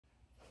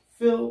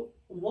Phil,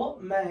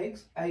 what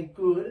makes a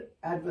good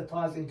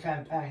advertising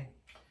campaign?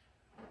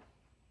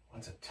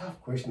 That's a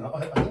tough question.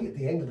 I think at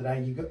the end of the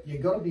day, you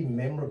got to be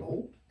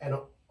memorable, and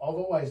I've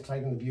always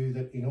taken the view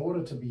that in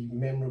order to be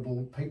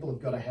memorable, people have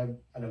got to have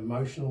an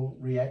emotional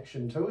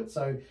reaction to it.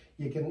 So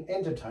you can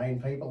entertain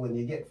people, and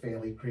you get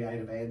fairly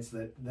creative ads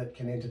that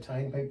can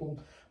entertain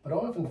people. But I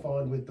often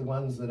find with the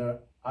ones that are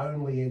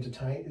only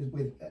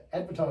with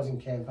advertising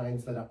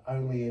campaigns that are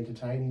only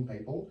entertaining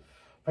people,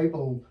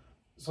 people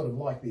sort of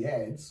like the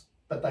ads,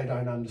 but they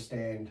don't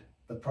understand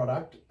the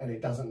product, and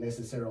it doesn't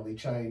necessarily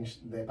change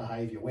their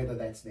behaviour, whether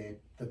that's the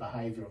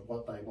behaviour of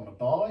what they want to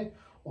buy,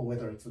 or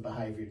whether it's the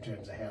behaviour in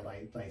terms of how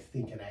they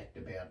think and act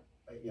about,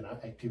 you know,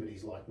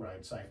 activities like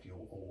road safety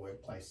or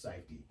workplace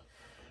safety.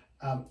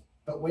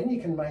 But when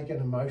you can make an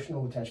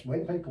emotional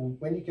attachment,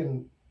 when you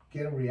can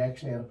get a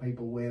reaction out of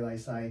people where they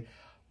say,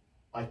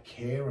 I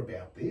care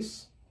about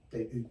this,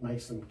 it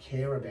makes them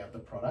care about the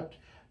product,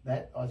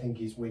 that I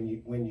think is when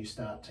you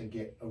start to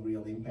get a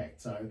real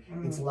impact. So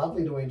it's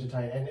lovely to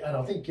entertain, and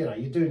I think, you know,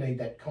 you do need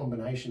that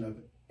combination of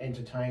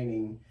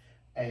entertaining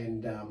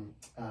and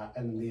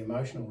the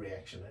emotional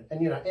reaction.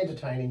 And, you know,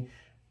 entertaining,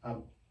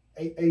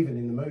 even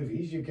in the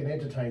movies, you can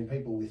entertain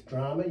people with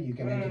drama, you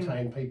can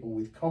entertain people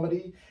with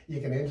comedy,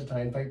 you can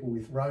entertain people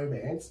with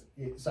romance.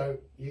 So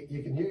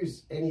you can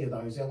use any of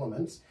those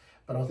elements.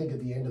 But I think at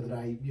the end of the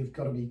day, you've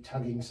got to be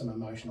tugging some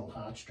emotional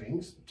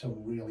heartstrings to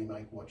really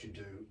make what you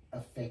do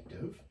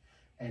effective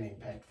and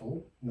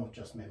impactful, not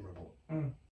just memorable.